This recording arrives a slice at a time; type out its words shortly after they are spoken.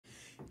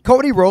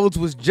Cody Rhodes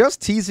was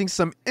just teasing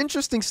some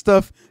interesting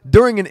stuff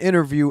during an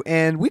interview,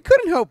 and we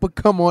couldn't help but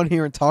come on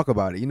here and talk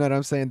about it. You know what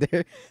I'm saying?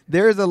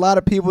 There's a lot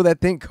of people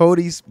that think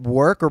Cody's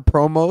work or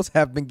promos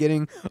have been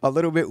getting a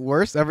little bit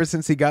worse ever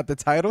since he got the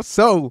title.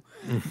 So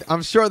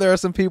I'm sure there are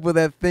some people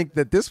that think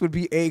that this would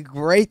be a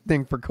great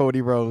thing for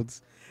Cody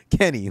Rhodes.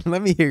 Kenny,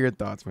 let me hear your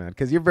thoughts, man,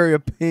 because you're very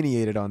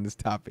opinionated on this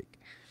topic.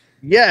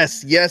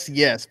 Yes,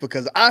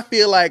 because I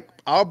feel like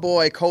our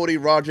boy Cody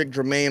Roderick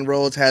Jermaine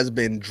Rhodes has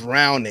been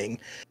drowning.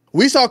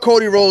 We saw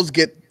Cody Rhodes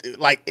get,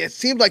 like, it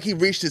seemed like he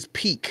reached his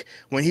peak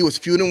when he was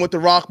feuding with The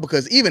Rock,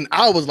 because even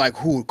I was like,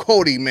 who,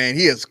 Cody, man,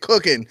 he is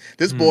cooking.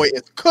 This boy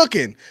is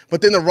cooking.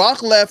 But then The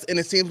Rock left, and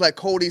it seems like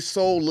Cody's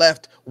soul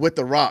left with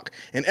The Rock.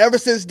 And ever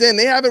since then,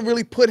 they haven't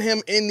really put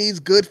him in these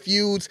good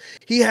feuds.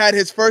 He had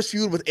his first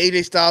feud with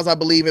AJ Styles, I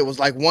believe it was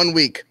like 1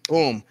 week.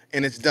 Boom.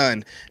 And it's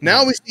done.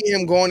 Now we see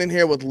him going in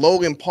here with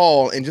Logan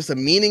Paul in just a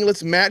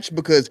meaningless match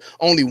because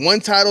only one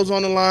title's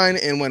on the line.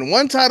 And when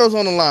one title's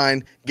on the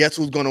line, guess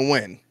who's going to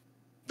win?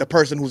 The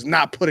person who's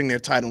not putting their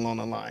title on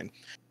the line.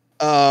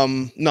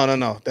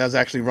 No. That's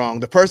actually wrong.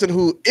 The person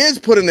who is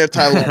putting their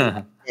title on the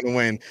line is going to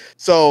win.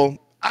 So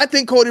I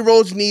think Cody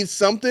Rhodes needs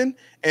something.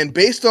 And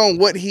based on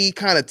what he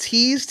kind of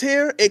teased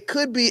here, it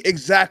could be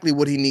exactly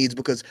what he needs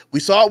because we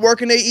saw it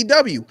work in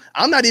AEW.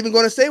 I'm not even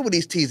going to say what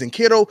he's teasing.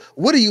 Kiddo,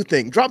 what do you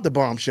think? Drop the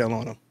bombshell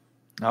on him.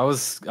 I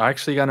was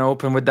actually going to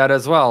open with that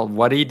as well.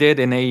 What he did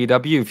in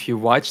AEW, if you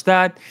watch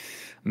that,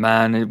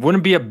 man, it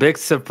wouldn't be a big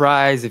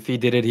surprise if he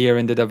did it here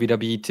in the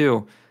WWE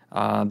too.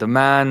 The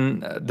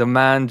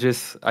man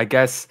just, I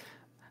guess,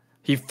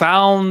 he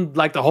found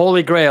like the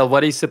holy grail,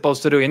 what he's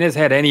supposed to do in his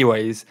head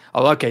anyways.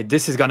 Oh, okay,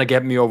 this is going to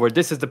get me over.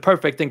 This is the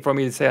perfect thing for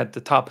me to say at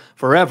the top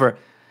forever.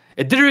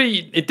 It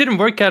didn't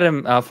work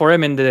for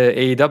him in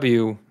the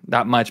AEW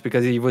that much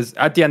because he was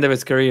at the end of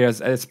his career,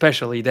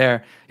 especially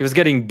there. He was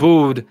getting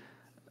booed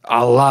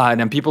a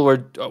lot, and people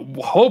were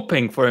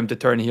hoping for him to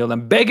turn heel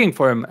and begging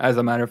for him, as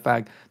a matter of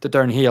fact, to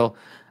turn heel.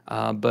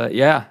 But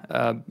yeah,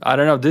 I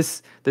don't know.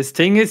 This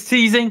thing is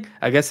teasing.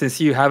 I guess since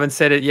you haven't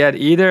said it yet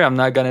either, I'm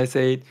not gonna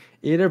say it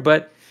either.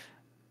 But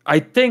I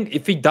think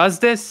if he does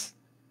this,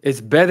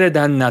 it's better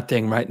than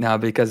nothing right now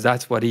because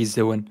that's what he's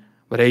doing.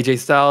 With AJ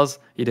Styles,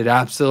 he did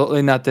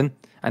absolutely nothing.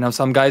 I know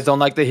some guys don't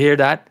like to hear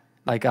that,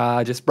 like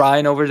just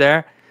Brian over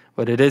there,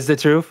 but it is the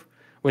truth.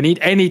 We need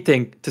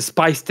anything to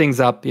spice things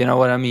up, you know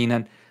what I mean?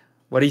 And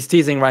what he's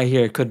teasing right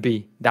here could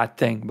be that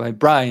thing. But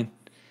Brian,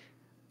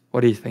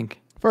 what do you think?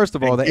 First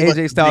of all, the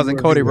AJ Styles and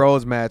Cody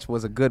Rhodes match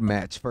was a good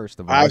match, first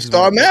of all.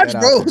 5-star match,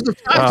 bro.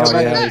 Oh,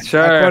 yeah,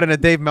 sure. According to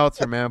Dave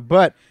Meltzer, man.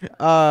 But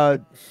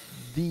the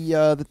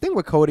thing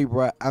with Cody,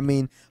 bro, I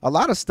mean, a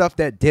lot of stuff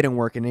that didn't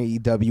work in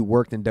AEW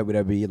worked in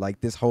WWE,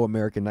 like this whole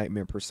American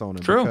Nightmare persona.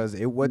 True. Because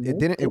it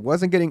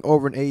wasn't getting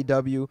over in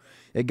AEW.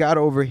 It got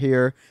over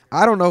here.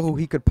 I don't know who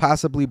he could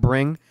possibly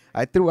bring.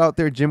 I threw out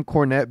there Jim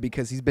Cornette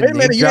because he's been. Wait a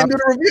minute, you didn't do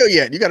the reveal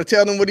yet. You got to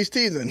tell them what he's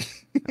teasing.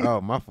 Oh,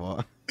 my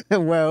fault.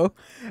 Well,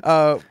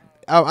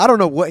 I don't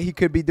know what he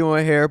could be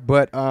doing here,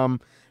 but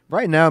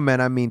right now,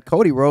 man, I mean,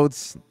 Cody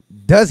Rhodes,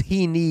 does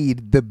he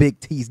need the big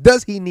tease?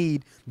 Does he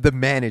need the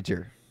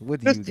manager?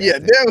 What do you Yeah,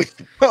 there we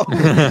go.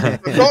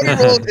 Cody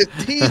Rhodes is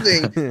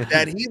teasing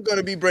that he's going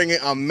to be bringing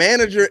a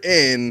manager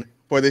in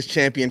for this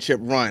championship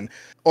run.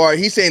 Or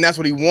he's saying that's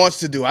what he wants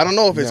to do. I don't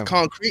know if it's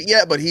concrete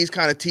yet, but he's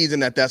kind of teasing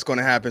that that's going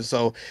to happen.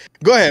 So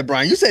go ahead,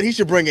 Brian. You said he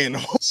should bring in...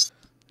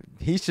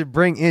 He should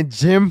bring in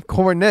Jim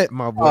Cornette,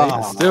 my boy.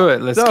 Let's do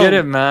it. Let's get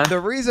it, man. The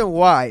reason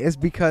why is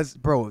because,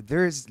 bro,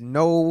 there's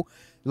no,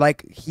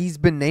 like, he's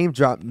been name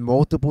dropped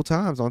multiple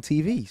times on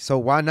TV. So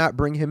why not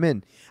bring him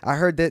in? I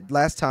heard that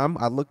last time.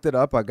 I looked it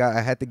up.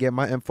 I had to get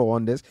my info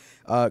on this.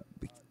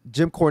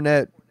 Jim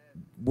Cornette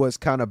was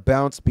kind of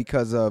bounced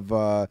because of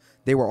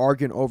they were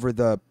arguing over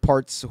the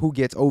parts, who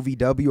gets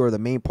OVW or the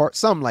main part,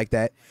 something like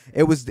that.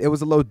 It was a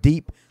little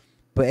deep.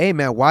 But, hey,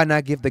 man, why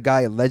not give the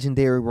guy a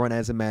legendary run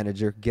as a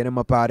manager, get him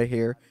up out of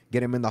here,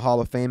 get him in the Hall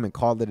of Fame, and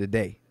call it a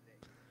day?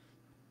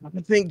 I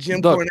think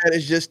Jim Cornette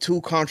is just too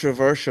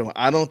controversial.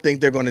 I don't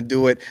think they're going to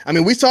do it. I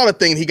mean, we saw the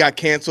thing. He got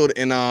canceled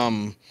in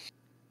NWA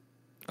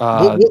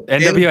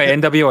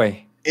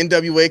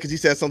because he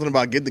said something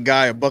about get the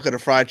guy a bucket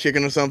of fried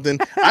chicken or something.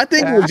 I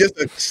think it was just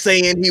a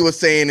saying he was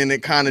saying, and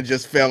it kind of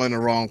just fell in the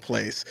wrong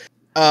place.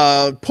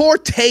 Poor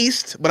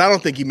taste, but I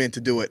don't think he meant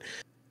to do it.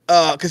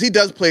 Because he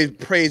does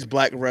praise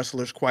black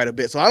wrestlers quite a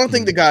bit. So I don't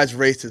think the guy's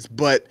racist,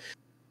 but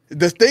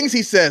the things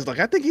he says, like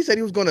I think he said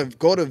he was going to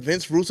go to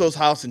Vince Russo's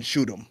house and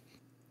shoot him.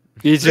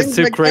 He's just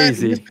too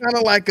crazy. He's kind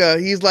of like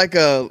he's like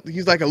a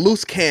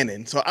loose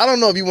cannon. So I don't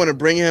know if you want to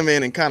bring him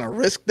in and kind of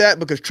risk that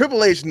because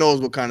Triple H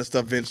knows what kind of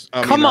stuff Vince.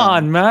 Come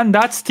on, man,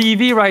 that's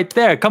TV right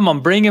there. Come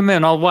on, bring him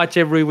in. I'll watch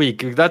every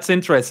week. That's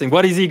interesting.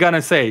 What is he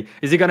gonna say?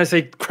 Is he gonna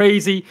say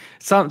crazy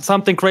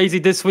something crazy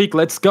this week?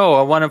 Let's go.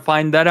 I want to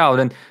find that out.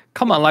 And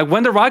come on, like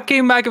when The Rock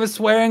came back, it was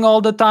swearing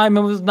all the time.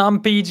 It was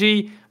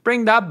non-PG.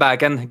 Bring that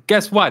back. And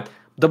guess what?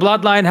 the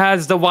bloodline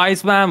has the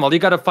wise man. Well, you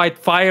got to fight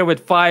fire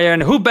with fire.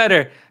 And who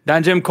better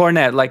than Jim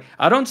Cornette? Like,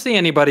 I don't see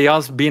anybody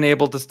else being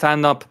able to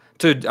stand up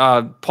to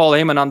Paul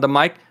Heyman on the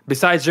mic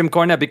besides Jim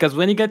Cornette, because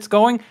when he gets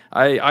going,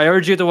 I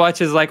urge you to watch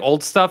his like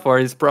old stuff or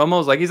his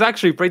promos. Like, he's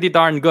actually pretty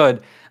darn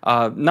good.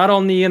 Not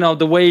only, you know,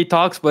 the way he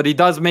talks, but he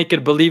does make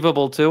it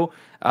believable too.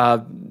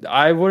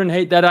 I wouldn't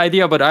hate that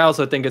idea, but I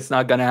also think it's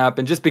not going to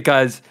happen just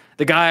because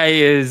the guy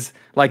is,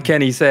 like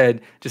Kenny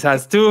said, just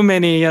has too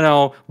many, you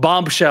know,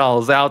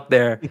 bombshells out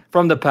there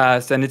from the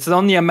past, and it's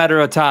only a matter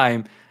of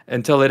time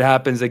until it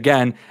happens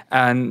again.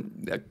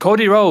 And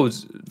Cody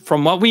Rhodes,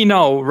 from what we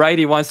know, right,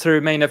 he wants to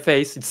remain a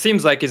face. It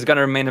seems like he's going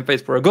to remain a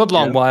face for a good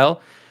long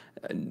while.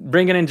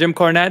 Bringing in Jim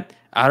Cornette,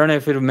 I don't know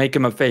if it'll make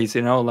him a face,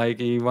 you know, like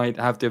he might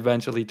have to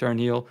eventually turn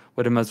heel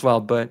with him as well.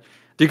 But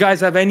do you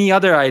guys have any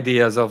other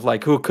ideas of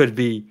like who could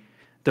be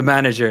the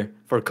manager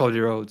for Cody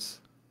Rhodes?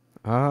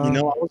 You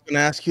know, I was going to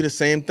ask you the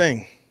same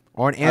thing.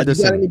 Arn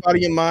Anderson. You got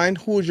anybody in mind?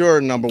 Who's your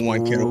number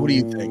one killer? Who do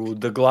you think?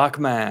 The Glock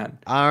Man.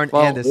 Arn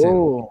Anderson.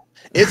 Whoa.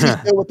 Is he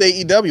still with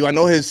AEW? I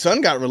know his son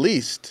got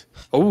released.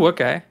 Oh,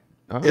 okay.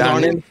 Is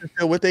Arn Anderson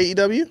still with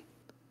AEW?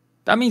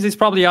 That means he's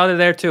probably out of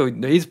there too.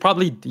 He's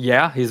probably,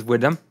 he's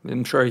with them.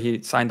 I'm sure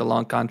he signed a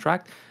long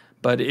contract.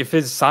 But if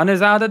his son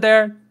is out of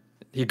there,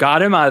 he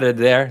got him out of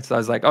there. So I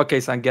was like, okay,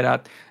 son, get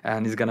out.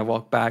 And he's going to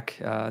walk back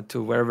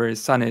to wherever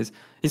his son is.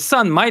 His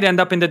son might end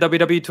up in the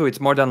WWE too. It's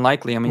more than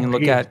likely. I mean,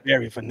 look at...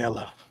 very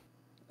vanilla.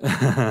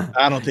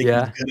 I don't think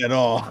he's good at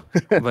all.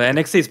 But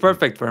NXT is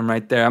perfect for him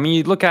right there. I mean,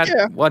 you look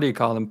at, what do you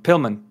call him?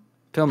 Pillman.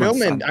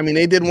 Pillman. I mean,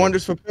 they did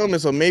wonders for Pillman,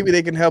 so maybe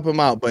they can help him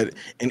out. But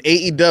in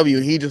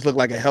AEW, he just looked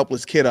like a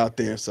helpless kid out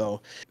there.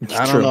 So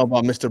I don't know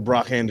about Mr.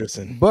 Brock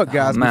Anderson. But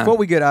guys, before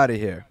we get out of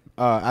here,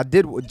 I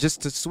did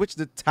just to switch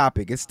the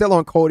topic. It's still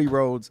on Cody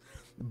Rhodes,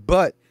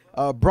 but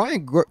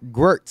Brian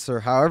Gertz,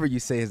 or however you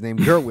say his name,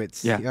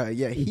 Gerwitz.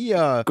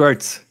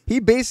 Gertz. He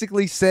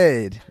basically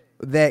said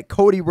that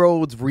Cody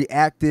Rhodes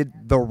reacted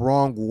the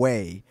wrong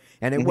way,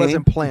 and it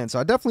wasn't planned. So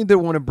I definitely did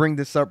want to bring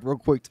this up real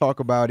quick, talk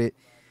about it.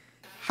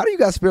 How do you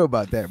guys feel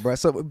about that, bro?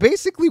 So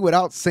basically,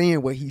 without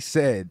saying what he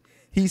said,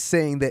 he's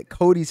saying that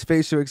Cody's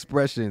facial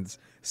expressions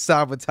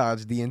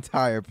sabotaged the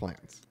entire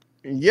plans.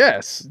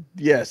 Yes,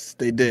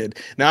 they did.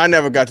 Now, I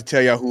never got to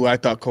tell y'all who I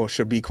thought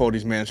should be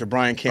Cody's manager.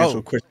 Brian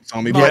canceled Christmas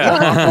on me. But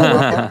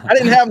I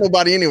didn't have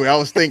nobody anyway. I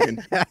was thinking.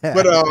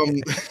 But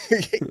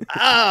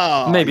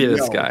maybe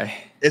this guy.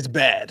 It's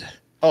bad.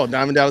 Oh,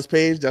 Diamond Dallas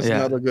Page? That's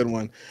another good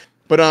one.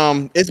 But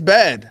it's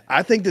bad.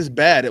 I think this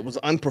bad. It was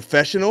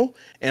unprofessional,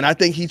 and I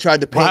think he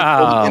tried to paint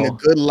Cody in a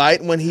good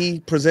light when he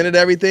presented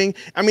everything.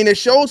 I mean, it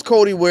shows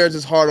Cody wears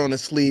his heart on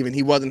his sleeve, and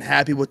he wasn't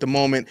happy with the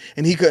moment,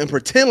 and he couldn't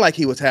pretend like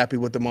he was happy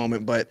with the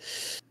moment. But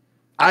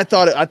I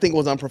think it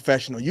was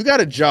unprofessional. You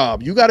got a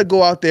job. You got to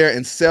go out there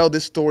and sell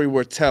this story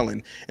we're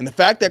telling. And the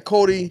fact that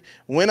Cody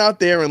went out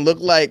there and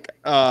looked like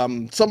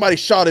somebody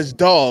shot his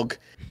dog,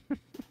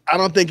 I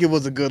don't think it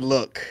was a good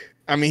look.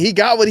 I mean, he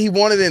got what he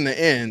wanted in the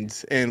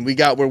end, and we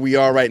got where we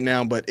are right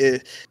now, but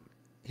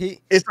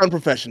it's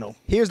unprofessional.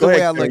 Here's the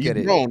way I look at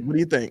it. What do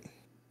you think?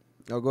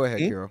 Oh, go ahead,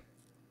 Kiro.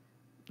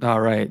 All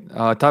right.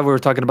 I thought we were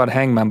talking about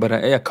Hangman,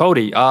 but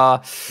Cody.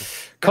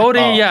 Cody,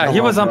 he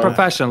was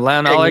unprofessional,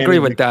 and I'll agree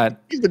with that.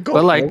 He's the GOAT,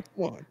 but like,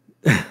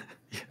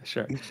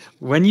 sure.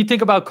 When you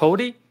think about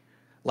Cody,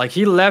 like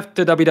he left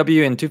the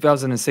WWE in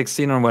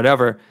 2016 or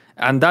whatever,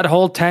 and that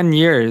whole 10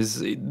 years,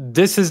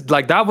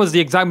 that was the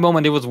exact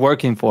moment he was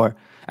working for.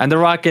 And The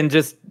Rock, and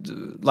just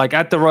like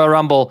at the Royal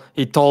Rumble,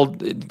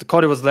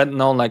 Cody was letting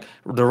know like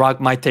The Rock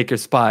might take your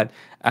spot,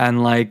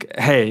 and like,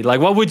 hey, like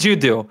what would you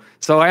do?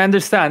 So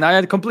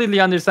I completely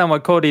understand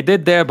what Cody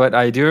did there, but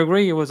I do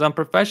agree it was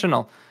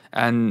unprofessional,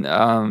 and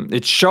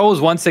it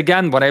shows once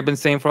again what I've been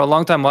saying for a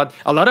long time. What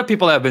a lot of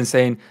people have been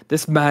saying: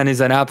 this man is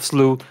an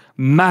absolute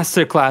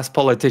masterclass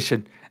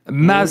politician,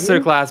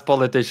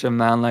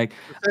 man. Like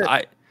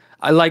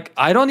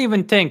I don't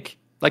even think.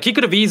 Like, he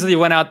could have easily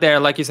went out there,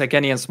 like you said,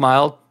 Kenny, and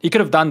smiled. He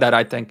could have done that,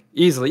 I think,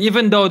 easily.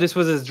 Even though this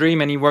was his dream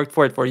and he worked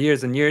for it for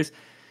years and years,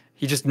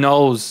 he just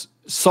knows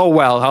so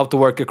well how to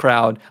work a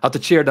crowd, how to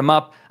cheer them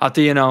up, how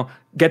to,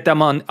 get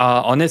them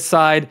on his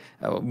side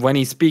when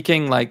he's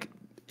speaking. Like,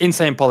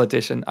 insane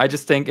politician. I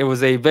just think it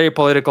was a very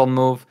political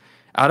move.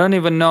 I don't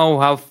even know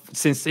how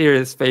sincere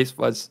his face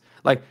was.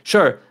 Like,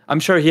 sure, I'm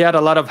sure he had a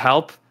lot of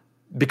help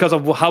because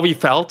of how he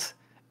felt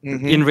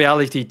in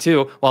reality,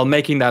 too, while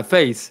making that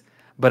face.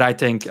 But I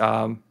think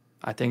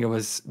it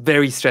was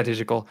very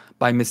strategical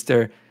by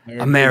Mr.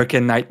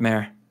 American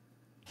Nightmare.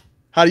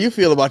 How do you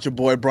feel about your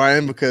boy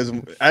Brian? Because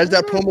as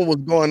that promo was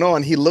going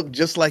on, he looked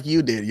just like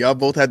you did. Y'all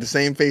both had the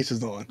same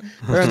faces on.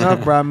 Fair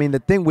enough, bro. I mean, the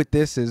thing with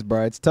this is,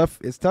 bro, it's tough.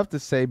 It's tough to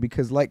say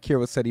because, like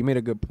Kiro said, he made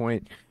a good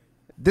point.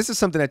 This is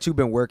something that you've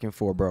been working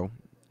for, bro,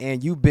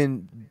 and you've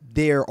been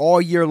there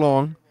all year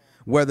long.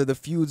 Whether the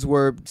feuds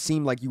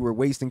seemed like you were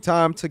wasting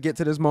time to get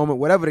to this moment,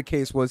 whatever the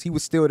case was, he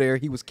was still there.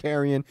 He was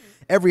carrying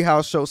every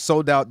house show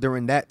sold out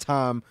during that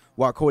time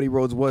while Cody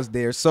Rhodes was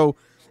there. So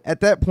at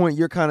that point,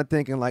 you're kind of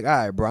thinking like, all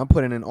right, bro, I'm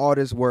putting in all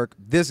this work.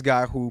 This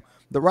guy who,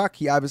 The Rock,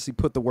 he obviously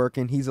put the work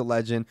in. He's a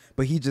legend,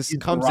 but he just He's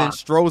comes The in, Rock.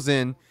 strolls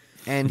in,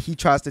 and he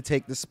tries to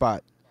take the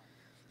spot.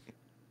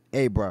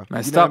 Hey, bro,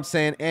 Messed you know what up. I'm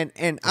saying?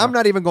 And I'm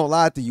not even gonna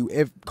lie to you.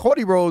 If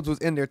Cody Rhodes was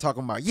in there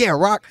talking about, yeah,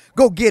 Rock,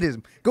 go get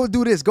him, go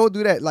do this, go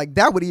do that, like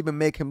that would even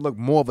make him look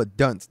more of a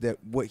dunce than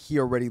what he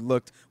already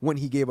looked when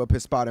he gave up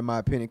his spot, in my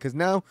opinion. Because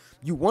now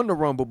you won the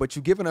Rumble, but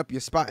you giving up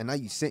your spot, and now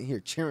you sitting here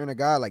cheering a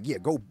guy like, yeah,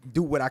 go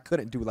do what I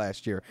couldn't do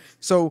last year.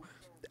 So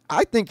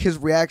I think his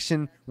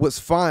reaction was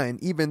fine,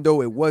 even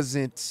though it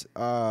wasn't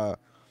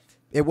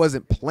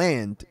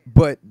planned.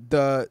 But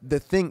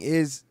the thing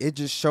is, it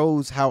just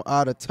shows how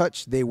out of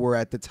touch they were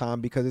at the time,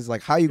 because it's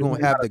like, how you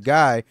gonna have the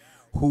guy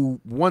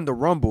who won the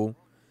Rumble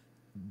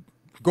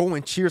go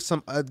and cheer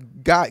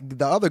the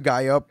other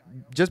guy up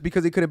just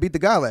because he couldn't beat the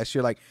guy last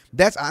year? Like,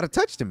 that's out of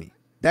touch to me.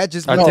 That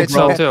just I means think that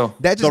so, you too.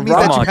 that just The means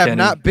that Rock, you have Kenny.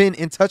 not been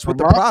in touch with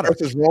the Rock product.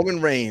 versus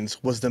Roman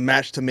Reigns was the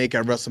match to make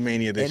at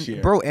WrestleMania this And,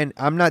 year. bro, and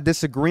I'm not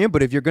disagreeing,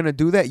 but if you're gonna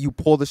do that, you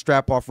pull the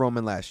strap off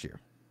Roman last year,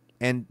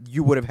 and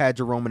you would have had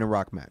your Roman and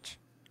Rock match.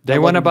 They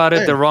That went wasn't about it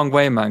the fair. wrong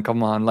way, man.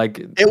 Come on, like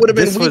It would have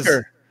been this was-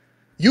 weaker.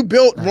 You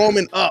built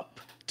Roman up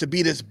to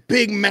be this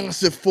big,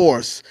 massive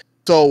force.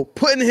 So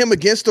putting him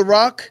against The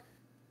Rock,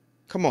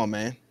 come on,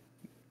 man.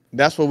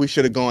 That's where we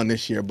should have gone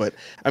this year. But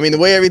I mean, the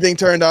way everything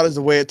turned out is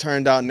the way it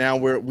turned out. Now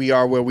we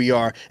are where we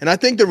are. And I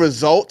think the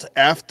result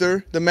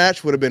after the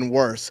match would have been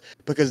worse,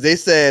 because they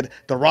said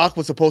The Rock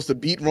was supposed to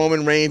beat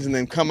Roman Reigns and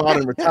then come out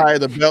and retire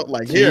the belt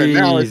like, here,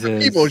 now it's the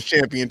Jesus. People's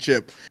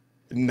Championship.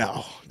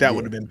 No, that Yeah.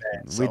 would have been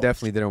bad. We So,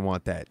 definitely didn't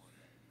want that.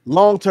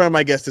 long term,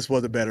 I guess this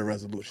was a better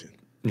resolution.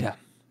 Yeah.